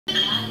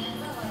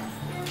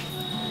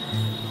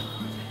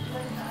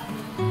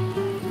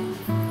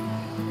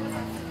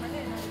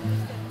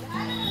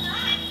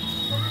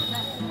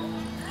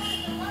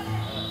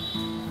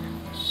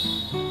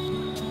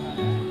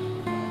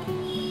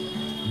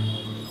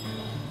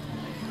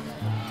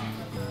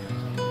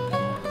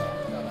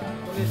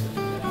Hello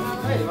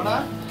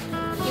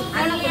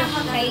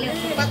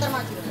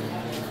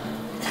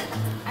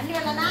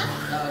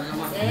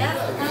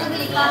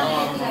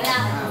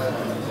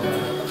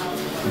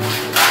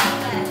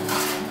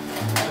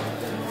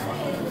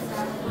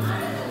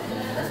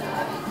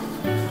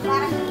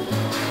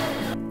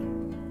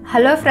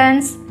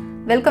friends,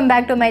 welcome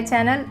back to my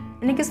channel.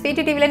 இன்னைக்கு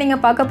Sweety TV ல நீங்க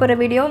பார்க்க போற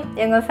வீடியோ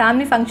எங்க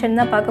ஃபேமிலி ஃபங்க்ஷன்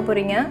தான் பார்க்க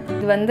போறீங்க.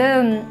 இது வந்து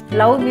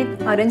லவ் வித்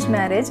அரேஞ்ச்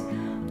மேரேஜ்.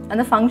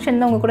 அந்த ஃபங்க்ஷன்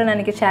தான் உங்க கூட நான்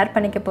இன்னைக்கு ஷேர்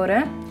பண்ணிக்க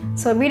போறேன்.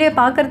 சோ வீடியோ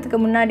பார்க்கிறதுக்கு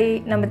முன்னாடி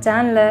நம்ம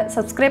சேனலை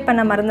சப்ஸ்கிரைப்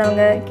பண்ண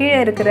மறந்தவங்க கீழே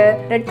இருக்கிற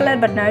ரெட்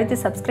கலர் பட்டனை அழுத்தி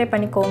சப்ஸ்கிரைப்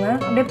பண்ணிக்கோங்க.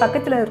 அப்படியே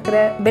பக்கத்துல இருக்கிற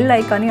பெல்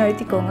ஐகானையும்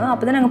அழுத்திக்கோங்க.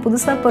 அப்பதான் நாங்க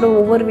புதுசா போற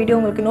ஒவ்வொரு வீடியோ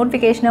உங்களுக்கு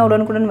நோட்டிஃபிகேஷனா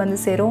உடனுக்குடன் வந்து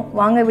சேரும்.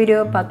 வாங்க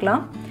வீடியோவை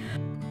பார்க்கலாம்.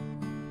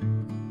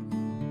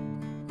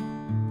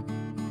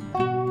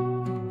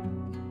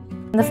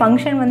 இந்த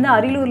ஃபங்க்ஷன் வந்து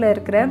அரியலூர்ல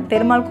இருக்கிற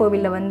பெருமாள்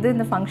கோவில்ல வந்து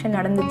இந்த ஃபங்க்ஷன்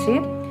நடந்துச்சு.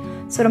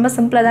 ஸோ ரொம்ப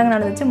சிம்பிளாக தாங்க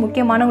நடந்துச்சு.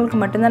 முக்கியமானவங்களுக்கு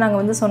மட்டும்தான்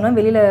நாங்கள் வந்து சொன்னோம்.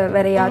 வெளியில்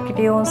வேறு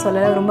யார்கிட்டையும்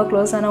சொல்லலை. ரொம்ப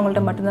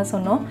க்ளோஸானவங்கள்ட்ட மட்டும்தான்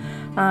சொன்னோம்.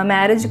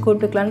 மேரேஜ்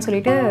கூப்பிட்டுக்கலான்னு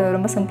சொல்லிட்டு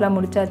ரொம்ப சிம்பிளாக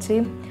முடிச்சாச்சு.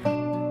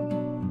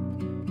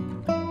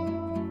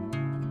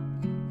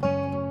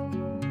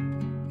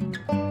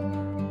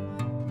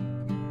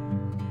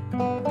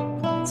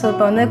 ஸோ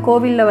இப்போ வந்து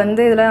கோவிலில்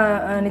வந்து இதெல்லாம்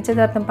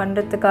நிச்சயதார்த்தம்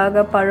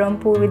பண்ணுறதுக்காக பழம்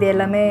பூ இது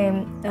எல்லாமே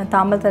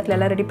தாம்பூலத்தட்டில்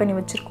எல்லாம் ரெடி பண்ணி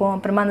வச்சுருக்கோம்.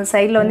 அப்புறமா அந்த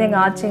சைடில் வந்து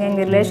எங்கள் ஆச்சுங்க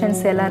எங்கள்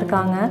ரிலேஷன்ஸ் எல்லாம்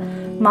இருக்காங்க.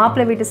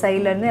 மாப்பிள்ளை வீட்டு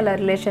சைட்லேருந்து எல்லா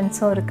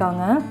ரிலேஷன்ஸும்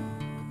இருக்காங்க.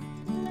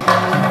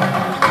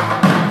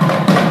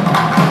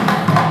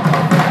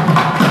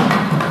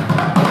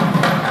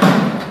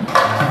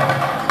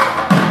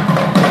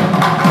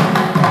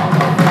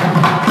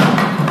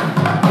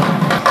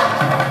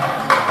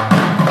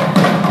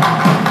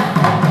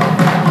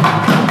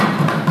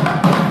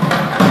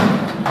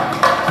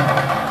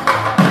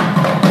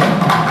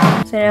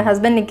 என்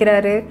ஹஸ்பண்ட்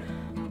நிற்கிறாரு.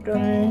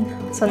 அப்புறம்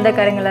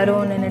சொந்தக்காரங்க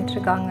எல்லாரும்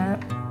நின்றுட்டுருக்காங்க.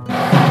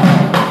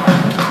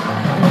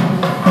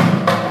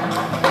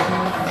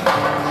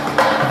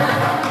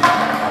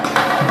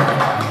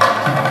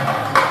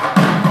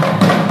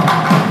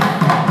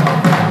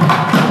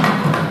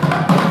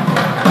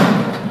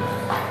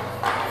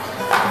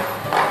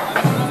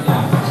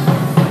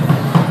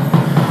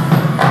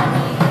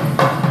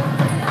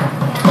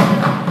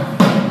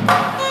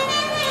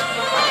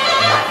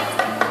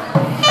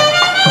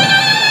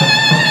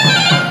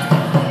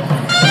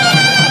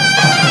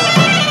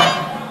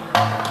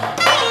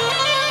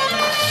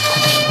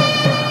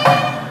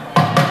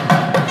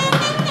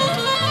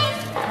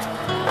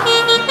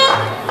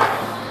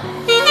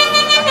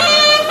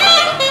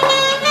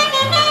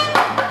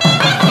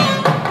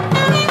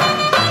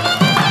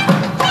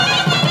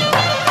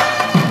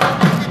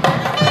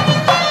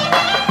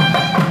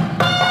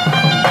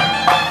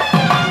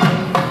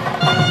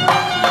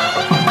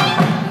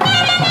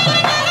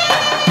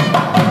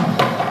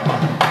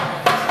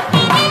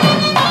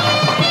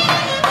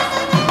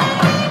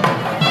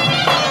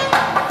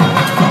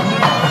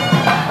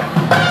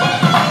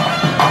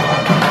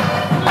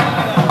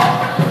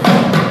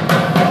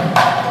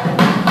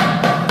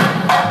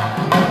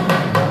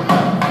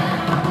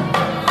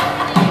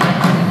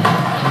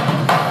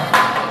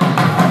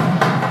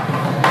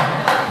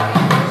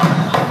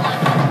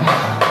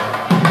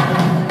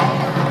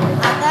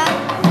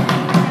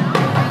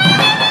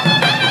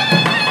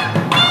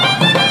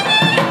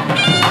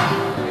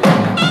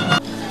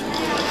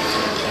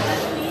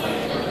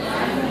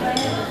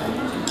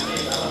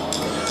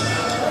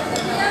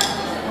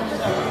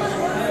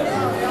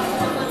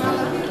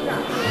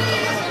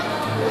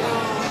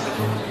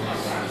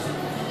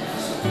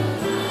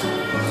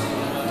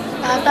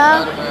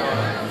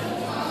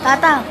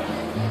 தாத்தா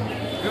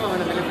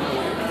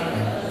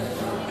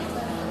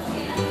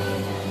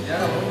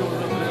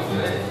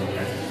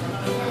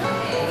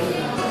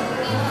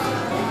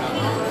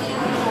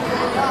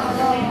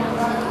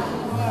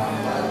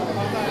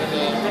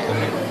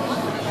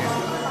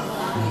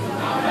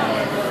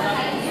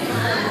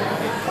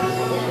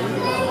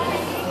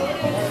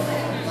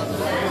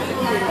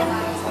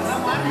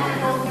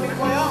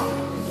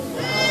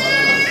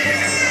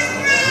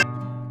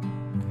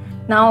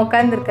நான்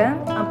உட்காந்துருக்கேன்.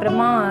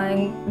 அப்புறமா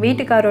எங்கள்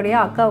வீட்டுக்காரோடைய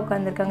அக்கா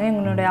உட்காந்துருக்காங்க.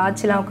 எங்களுடைய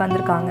ஆச்சிலாம்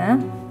உட்காந்துருக்காங்க.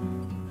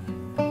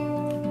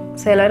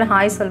 ஸோ எல்லோரும்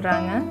ஹாய்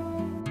சொல்கிறாங்க.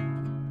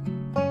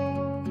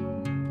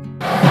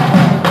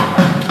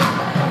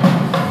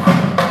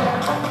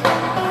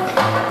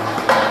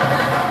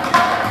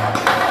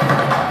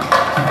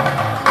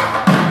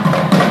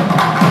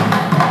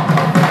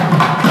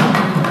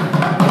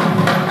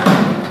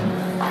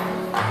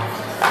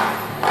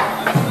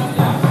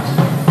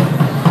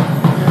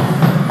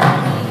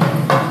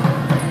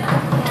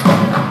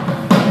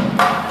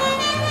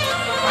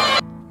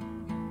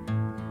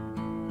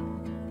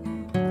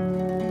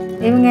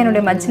 இவங்க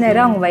என்னுடைய மச்சினர்,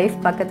 அவங்க ஒய்ஃப்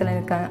பக்கத்தில்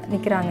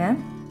நிற்கிறாங்க.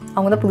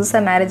 அவங்க தான்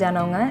புதுசாக மேரேஜ்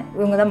ஆனவங்க.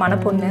 இவங்க தான்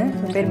மணப்பொண்ணு.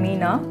 இவங்க பேர்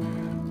மீனா.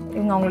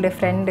 இவங்க அவங்களுடைய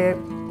ஃப்ரெண்டு,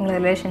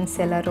 அவங்களோட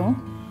ரிலேஷன்ஸ் எல்லோரும்.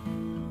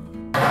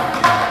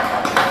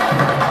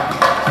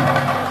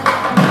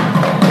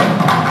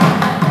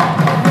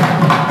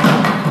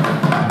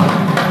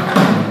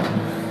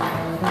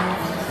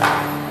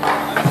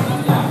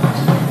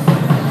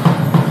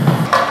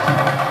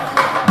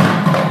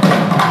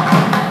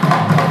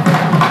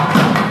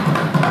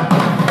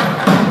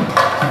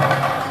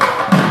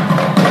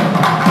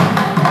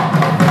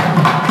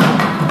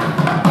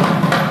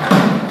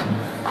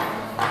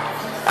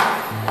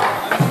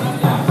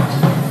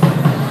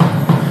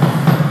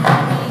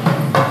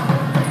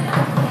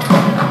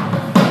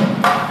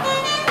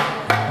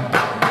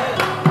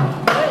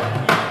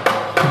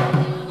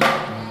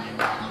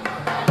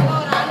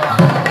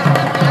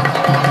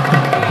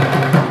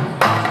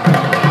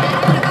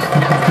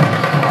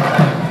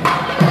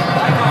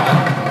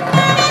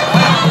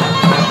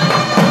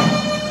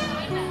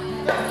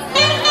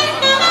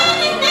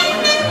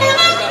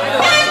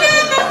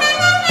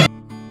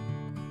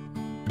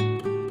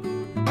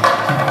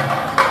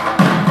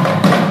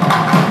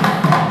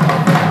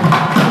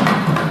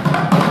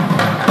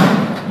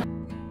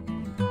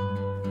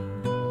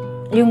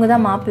 அவங்க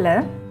தான் மாப்பிள்ளை.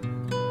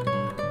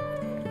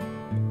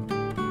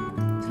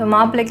 ஸோ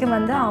மாப்பிள்ளைக்கு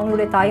வந்து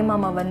அவங்களுடைய தாய்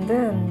மாமா வந்து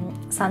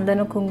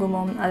சந்தனம்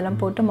குங்குமம் அதெல்லாம்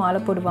போட்டு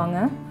மாலை போடுவாங்க.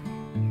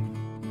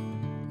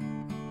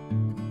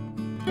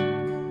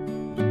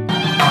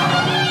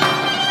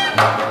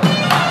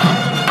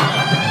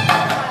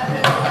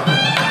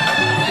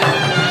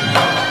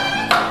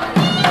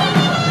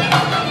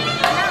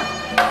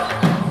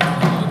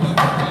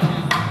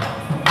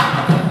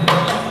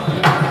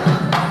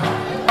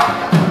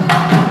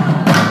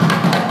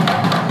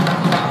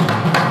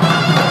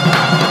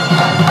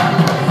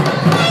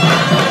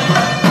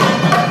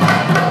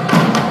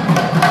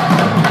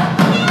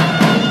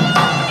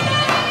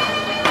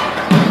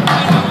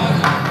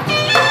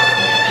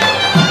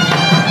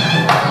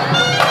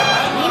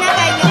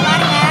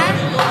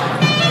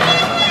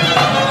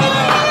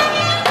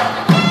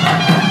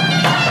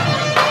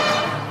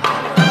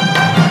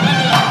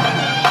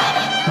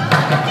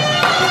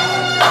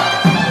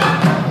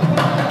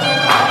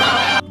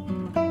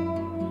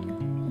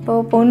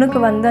 பொண்ணுக்கு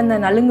வந்து அந்த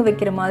நலுங்கு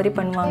வைக்கிற மாதிரி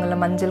பண்ணுவாங்கள்ல,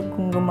 மஞ்சள்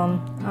குங்குமம்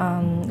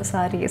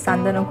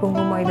சந்தனம்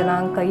குங்குமம்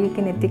இதெல்லாம்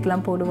கைக்கு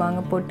நெத்திக்கெலாம்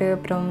போடுவாங்க, போட்டு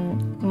அப்புறம்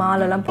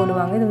மாலைலாம்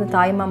போடுவாங்க. இது வந்து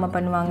தாய் மாமா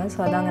பண்ணுவாங்க. ஸோ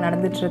அது அங்கே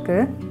நடந்துட்டுருக்கு.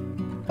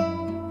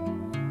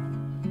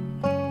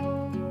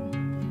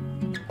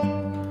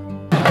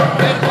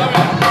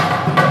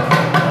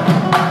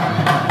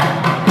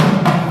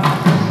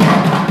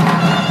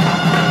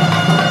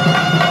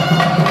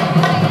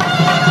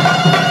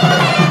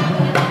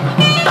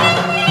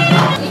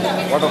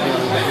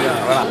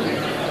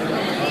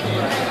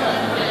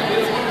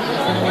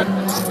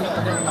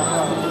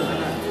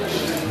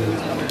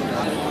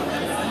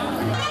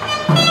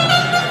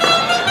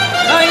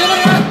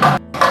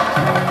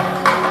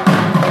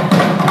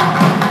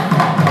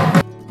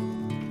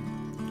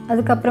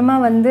 அதுக்கப்புறமா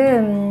வந்து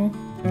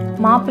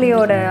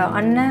மாப்பிள்ளையோட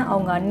அண்ணன்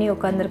அவங்க அண்ணி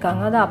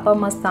உட்காந்துருக்காங்க. அது அப்பா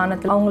அம்மா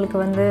ஸ்தானத்தில். அவங்களுக்கு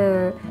வந்து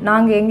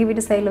நாங்கள் எங்கள்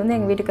வீட்டு சைடில் வந்து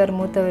எங்கள் வீட்டுக்காரர்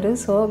மூத்தவர்.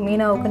 ஸோ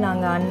மீனாவுக்கு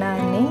நாங்கள் அண்ணன்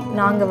அண்ணி,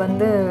 நாங்கள்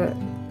வந்து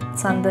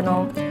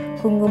சந்தனம்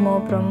குங்குமம்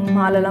அப்புறம்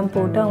மாலைலாம்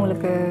போட்டு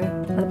அவங்களுக்கு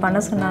அது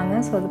பண்ண சொன்னாங்க.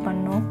 ஸோ அது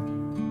பண்ணோம்.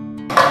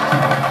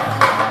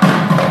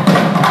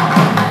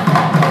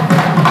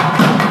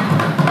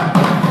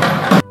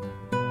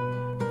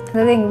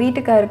 அதாவது எங்கள்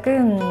வீட்டுக்காருக்கு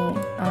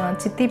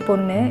சித்தி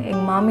பொண்ணு,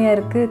 எங்கள்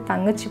மாமியாருக்கு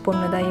தங்கச்சி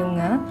பொண்ணு தான்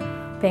இவங்க.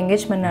 இப்போ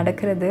என்கேஜ்மெண்ட்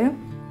நடக்கிறது.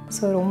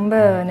 ஸோ ரொம்ப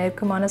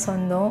நெருக்கமான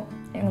சொந்தம்.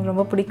 எங்களுக்கு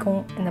ரொம்ப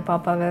பிடிக்கும் இந்த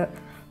பாப்பாவை.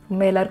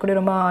 ரொம்ப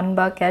எல்லாருக்கூடயும் ரொம்ப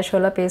அன்பாக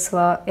கேஷுவலாக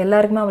பேசுவாள்.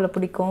 எல்லாருக்குமே அவளை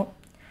பிடிக்கும்.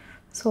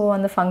 ஸோ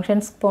அந்த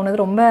ஃபங்க்ஷன்ஸ்க்கு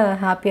போனது ரொம்ப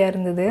ஹாப்பியாக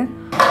இருந்தது.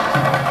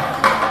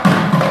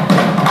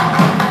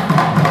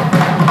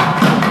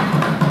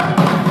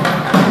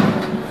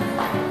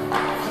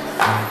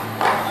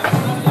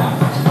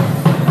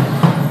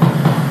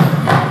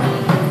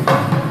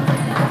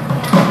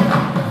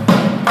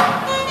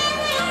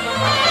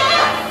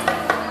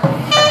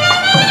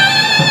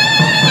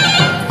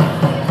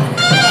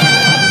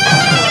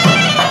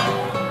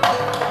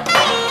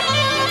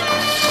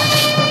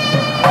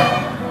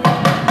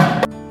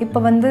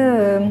 இப்போ வந்து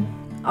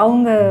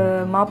அவங்க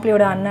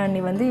மாப்பிள்ளையோட அண்ணன்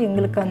அண்ணி வந்து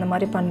எங்களுக்கு அந்த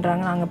மாதிரி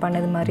பண்ணுறாங்க. நாங்கள்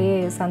பண்ணது மாதிரி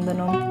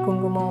சந்தனம்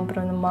குங்குமம்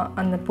அப்புறம்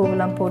அந்த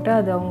பூவெல்லாம் போட்டு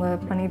அது அவங்க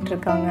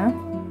பண்ணிகிட்ருக்காங்க.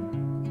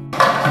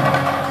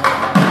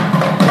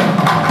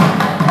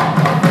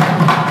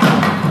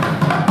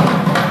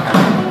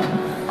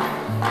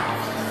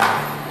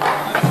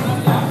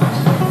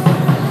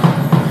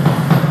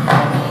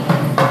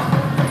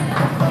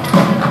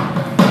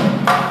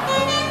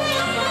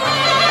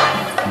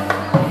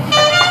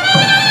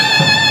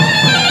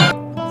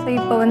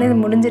 வந்து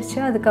இது முடிஞ்சிருச்சு.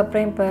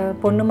 அதுக்கப்புறம் இப்போ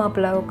பொண்ணு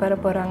மாப்பிள்ளை உட்கார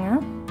போகிறாங்க.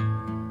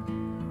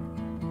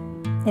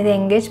 இது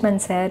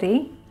என்கேஜ்மெண்ட் சாரீ.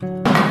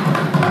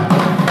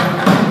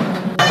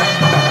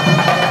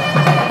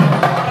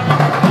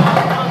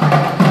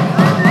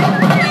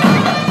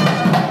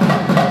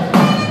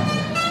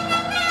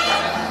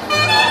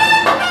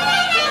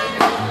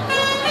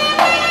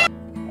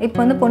 இப்போ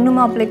வந்து பொண்ணு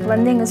மாப்பிள்ளைக்கு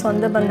வந்து எங்கள்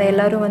சொந்த பந்தம்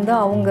எல்லோரும் வந்து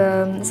அவங்க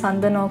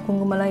சந்தனம்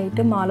குங்குமம்லாம்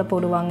இட்டு மாலை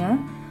போடுவாங்க.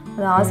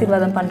 அது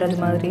ஆசீர்வாதம் பண்ணுறது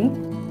மாதிரி.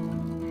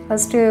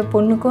 ஃபஸ்ட்டு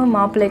பொண்ணுக்கும்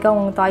மாப்பிள்ளைக்கும்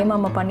அவங்க தாய்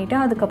மாமா பண்ணிவிட்டு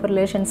அதுக்கப்புறம்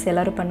ரிலேஷன்ஸ்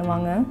எல்லோரும்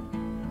பண்ணுவாங்க.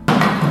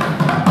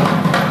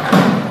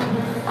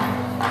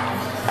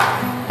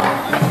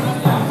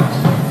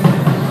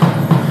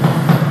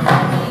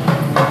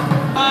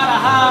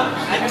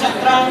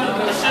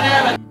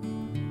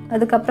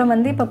 அதுக்கப்புறம்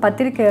வந்து இப்போ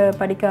பத்திரிக்கை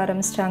படிக்க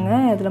ஆரம்பிச்சிட்டாங்க.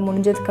 அதில்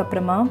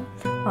முடிஞ்சதுக்கப்புறமா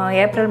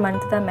ஏப்ரல்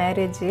மந்த் தான்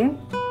மேரேஜ்.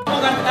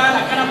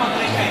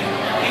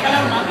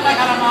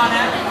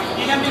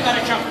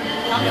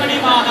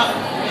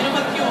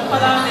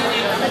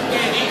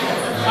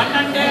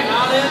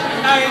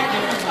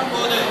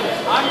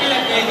 ஆங்கில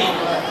தேதி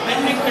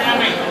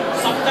வெள்ளிக்கிழமை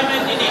சப்தமி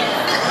திதி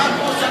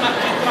புனர்பூச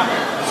நட்சத்திரம்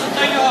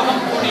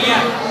சித்தயோகம் கூடிய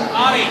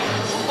காலை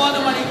 9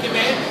 மணிக்கு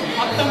மேல்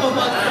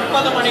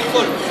 30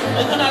 மணிக்குள்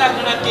முதுநல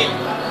கணத்தில்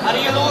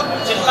அரியலூர்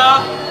ஜில்லா,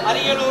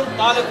 அரியலூர்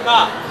தாலுகா,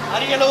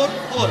 அரியலூர்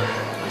ஊர்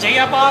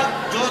ஜெயபால்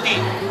ஜோதி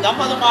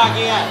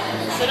தம்பதுமாகிய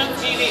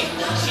சிரஞ்சீவி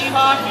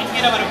சீவான்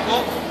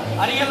என்கிறவருக்கும்,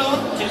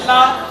 அரியலூர்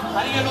ஜில்லா,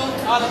 அரியலூர்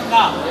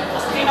தாலுகா,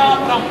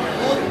 அஸ்தினாபுரம்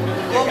ஊர்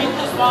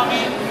கோவிந்த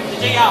சுவாமி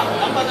விஜயா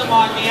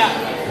தம்பதிமாகிய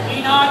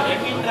மீனாள்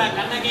என்கின்ற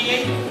கண்ணகியை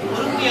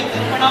விரும்பிய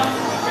திருமணம்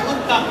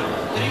முகூர்த்தம்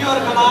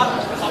பெரியோர்களால்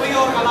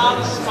சபையோர்களால்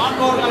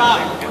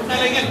சான்றோர்களால்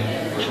முன்னிலையில்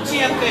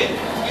நிச்சயத்து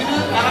இரு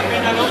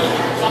தரப்பினரும்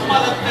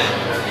சம்மதத்து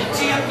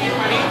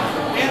நிச்சயத்தின்படி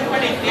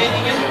மேற்படி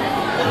தேதியில்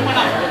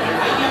திருமணம்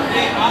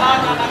ஐஎம்ஏ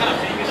வாலாஜா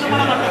நகரம்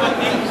திருமண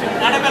மண்டபத்தில்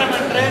நடைபெறும்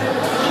என்று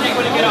உறுதி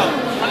கொள்கிறோம்.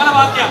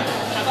 மங்களவாத்தியம்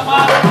சதமா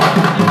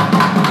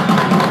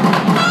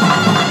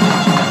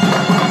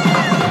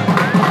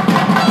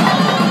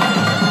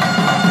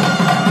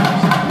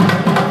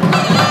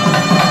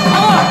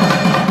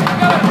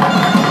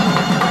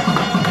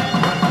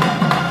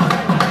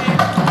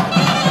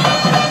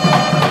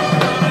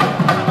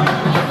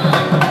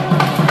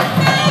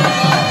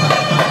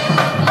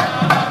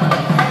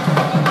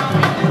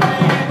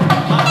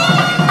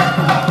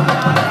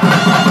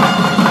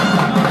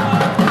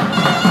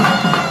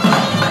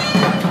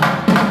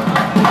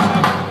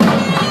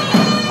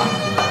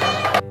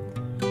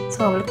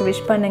அவளுக்கு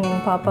விஷ் பண்ணுங்க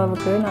எங்கள்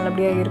பாப்பாவுக்கு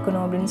நல்லபடியாக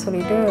இருக்கணும் அப்படின்னு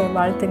சொல்லிட்டு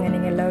வாழ்த்துங்க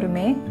நீங்கள்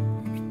எல்லாருமே.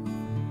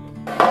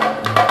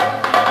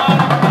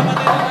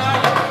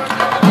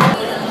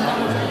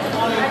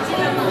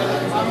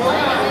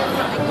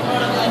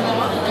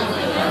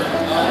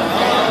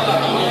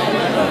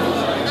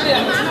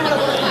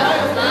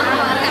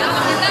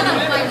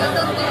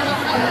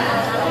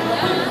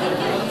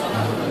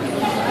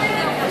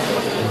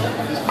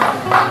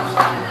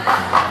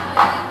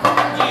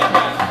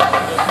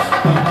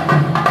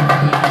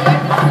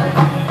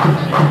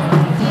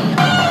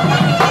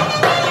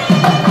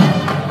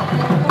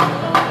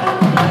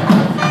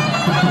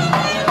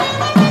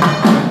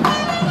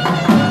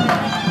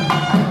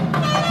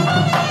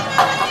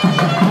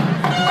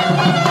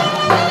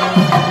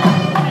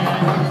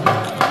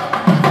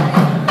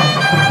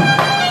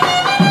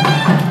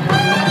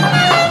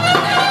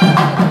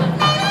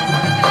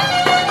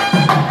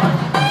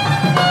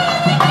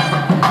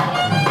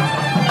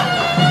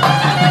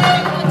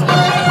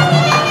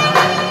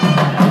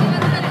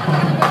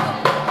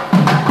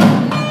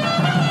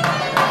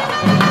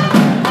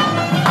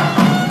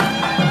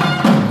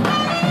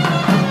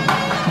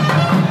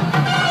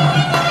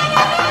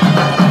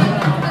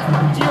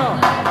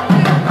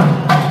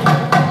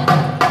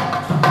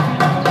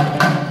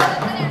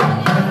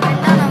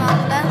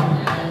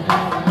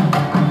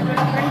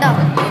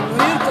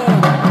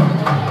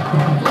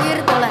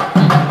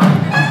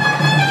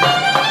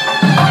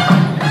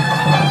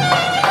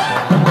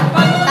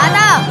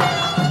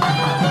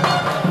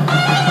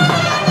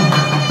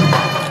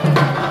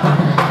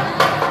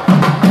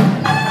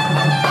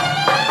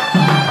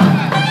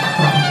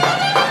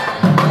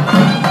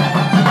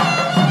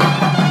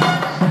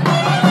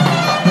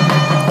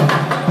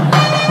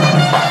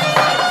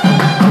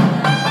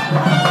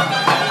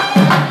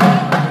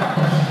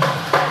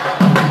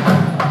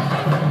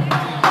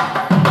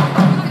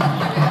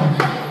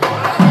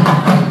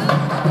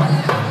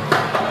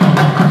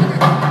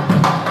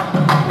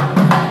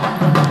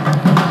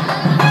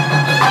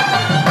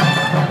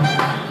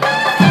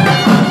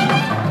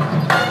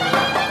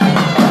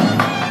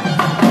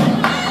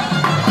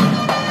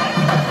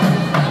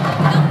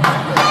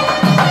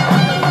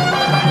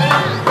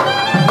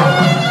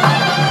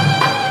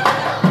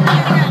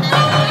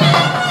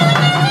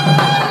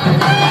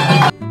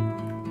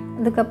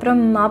 அதுக்கப்புறம்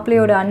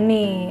மாப்பிள்ளையோட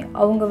அண்ணி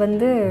அவங்க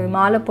வந்து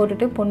மாலை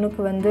போட்டுட்டு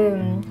பொண்ணுக்கு வந்து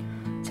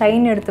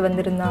செயின் எடுத்து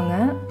வந்திருந்தாங்க.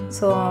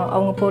 ஸோ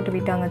அவங்க போட்டு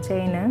விட்டாங்க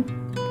செயினை.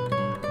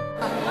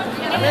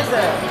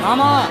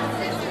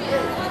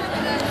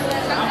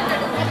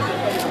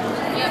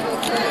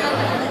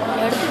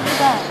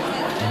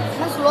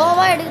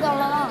 ஸ்லோவாக எடுக்குது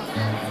அவ்வளோதான்.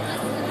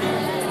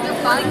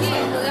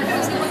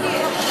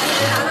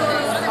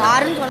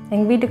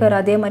 எங்கள்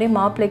வீட்டுக்காரர் அதே மாதிரி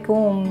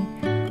மாப்பிள்ளைக்கும்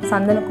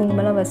சந்தன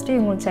குங்குமம்லாம் வச்சுட்டு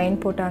இவங்களுக்கு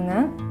செயின் போட்டாங்க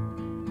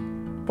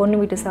பொண்ணு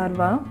வீட்டு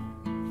சார்பா.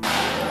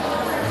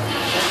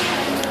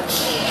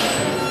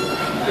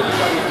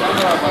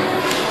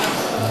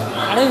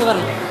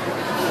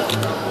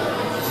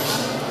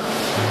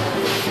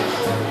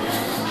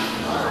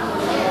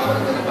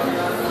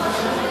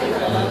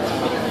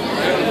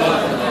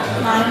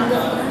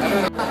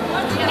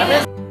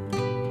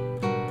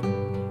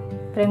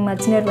 அப்புறம்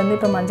மச்சினர் வந்து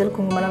இப்போ மஞ்சள்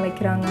குங்குமம்லாம்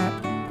வைக்கிறாங்க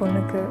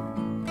பொண்ணுக்கு.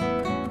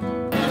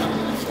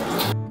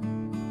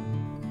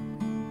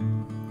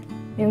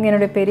 இவங்க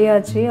என்னோடய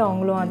பெரியாச்சி,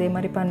 அவங்களும் அதே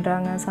மாதிரி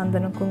பண்ணுறாங்க.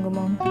 சந்தனம்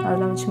குங்குமம்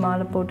அதெல்லாம் வச்சு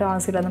மாலை போட்டு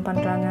ஆசீர்வாதம்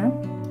பண்ணுறாங்க.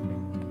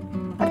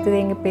 அடுத்தது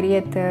எங்கள்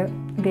பெரியத்தை,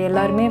 இப்படி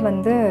எல்லாருமே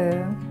வந்து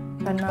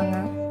பண்ணாங்க.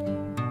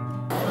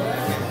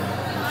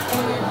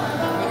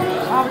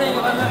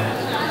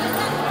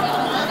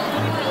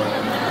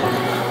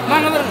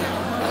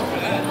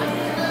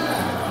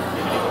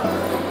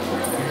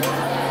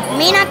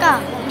 மீனாக்கா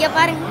இங்கே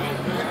பாருங்க.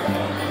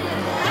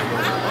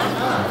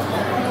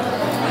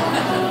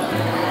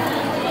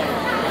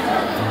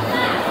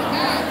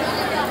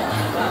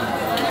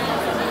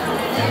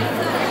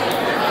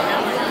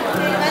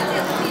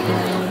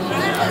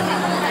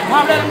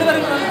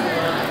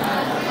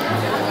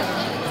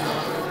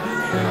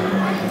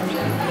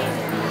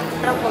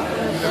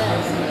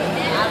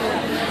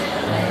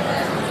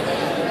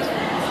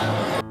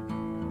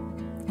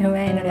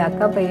 இவன் என்னுடைய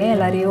அக்கா பையன்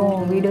எல்லாரையும்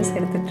வீடியோஸ்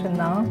எடுத்துகிட்டு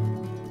இருந்தான்.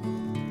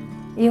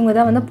 இவங்க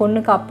தான் வந்து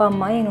பொண்ணுக்கு அப்பா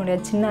அம்மா, என்னுடைய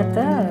சின்ன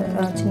அத்தை,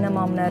 சின்ன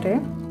மாமனார்.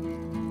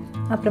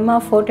 அப்புறமா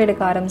ஃபோட்டோ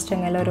எடுக்க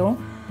ஆரம்பிச்சிட்டாங்க எல்லோரும்.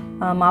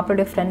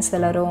 மாப்பிள்ளைய ஃப்ரெண்ட்ஸ்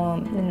எல்லோரும்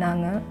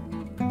நின்னாங்க.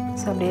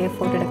 ஸோ அப்படியே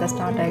ஃபோட்டோ எடுக்க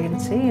ஸ்டார்ட்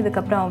ஆகிடுச்சு.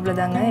 இதுக்கப்புறம்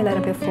அவ்வளோதாங்க,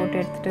 எல்லோரும் அப்படியே ஃபோட்டோ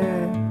எடுத்துகிட்டு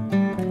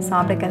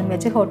சாப்பிட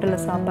கிளம்பியாச்சு.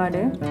 ஹோட்டலில்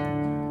சாப்பாடு.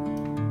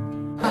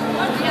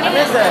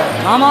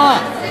 மாமா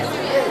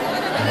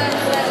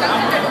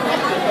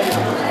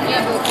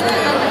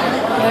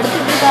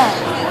எடுத்துக்கிட்டா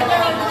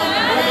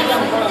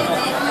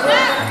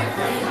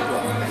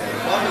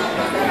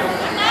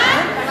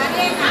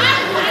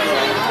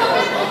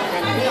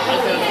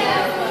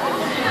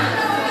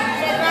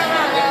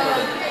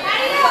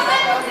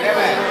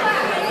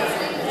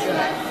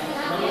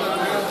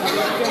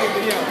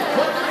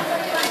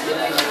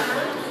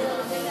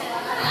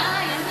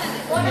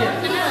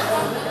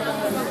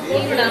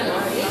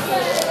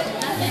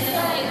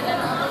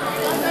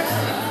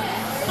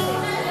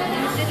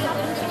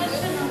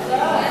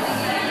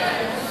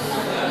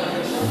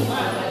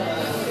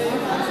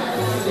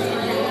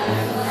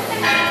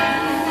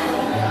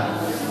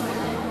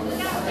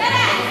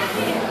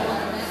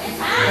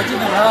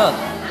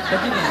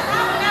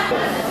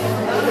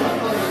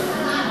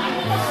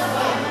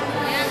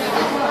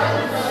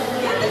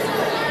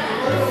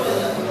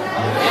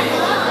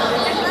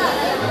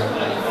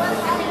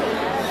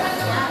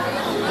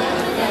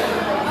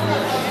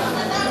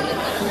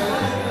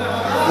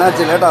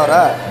என்னாச்சு லேட்டாக வர?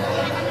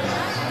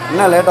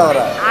 என்ன லேட்டாக வர?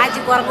 ஆச்சு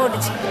குறக்க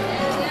விட்டுச்சு.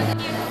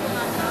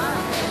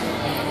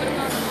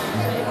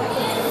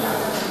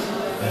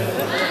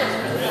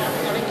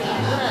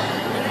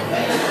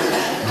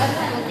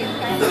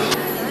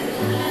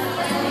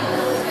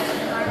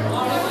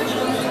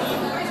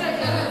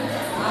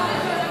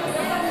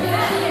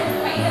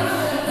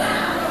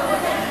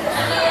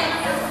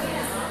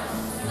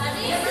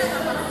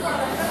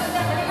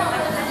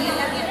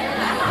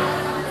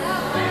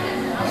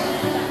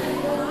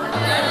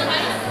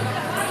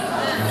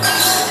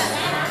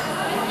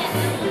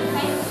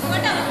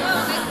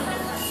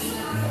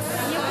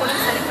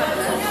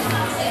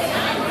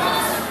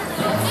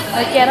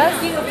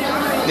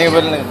 நீங்கள்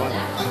போயிருந்தீங்க போங்க.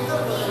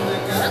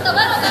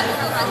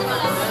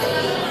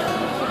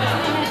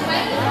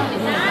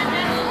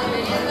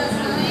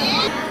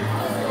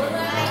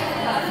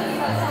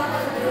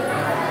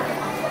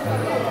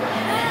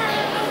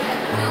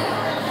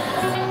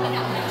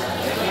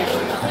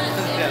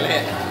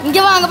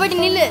 இங்கே வா, அங்கே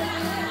போயிட்டு நில்லு.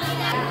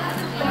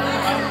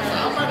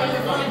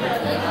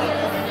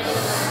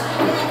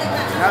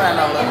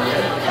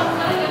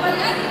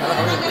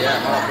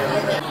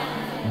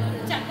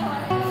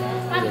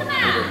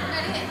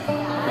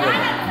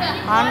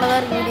 ஆண்டதா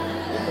இருக்கு.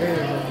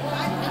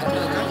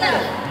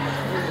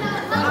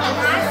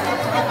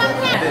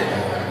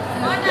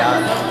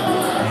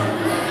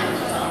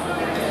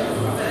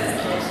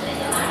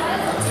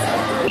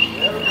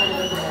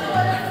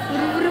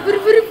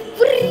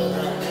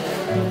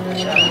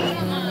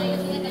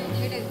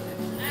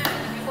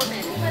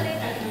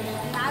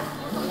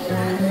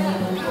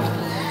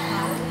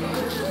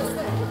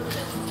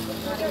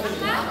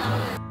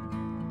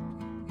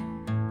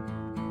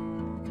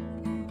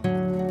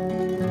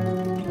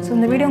 ஸோ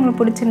இந்த வீடியோ உங்களுக்கு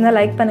பிடிச்சிருந்தா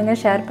லைக் பண்ணுங்கள்,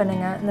 ஷேர்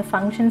பண்ணுங்கள். இந்த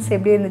ஃபங்க்ஷன்ஸ்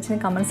எப்படி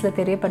இருந்துச்சுன்னு கமெண்ட்ஸில்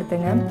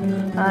தெரியப்படுத்துங்க.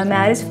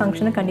 மேரேஜ்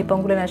ஃபங்க்ஷனை கண்டிப்பாக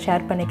உங்களை நான்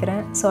ஷேர்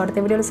பண்ணிக்கிறேன். ஸோ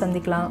அடுத்த வீடியோவில்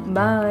சந்திக்கலாம்.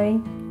 பாய்.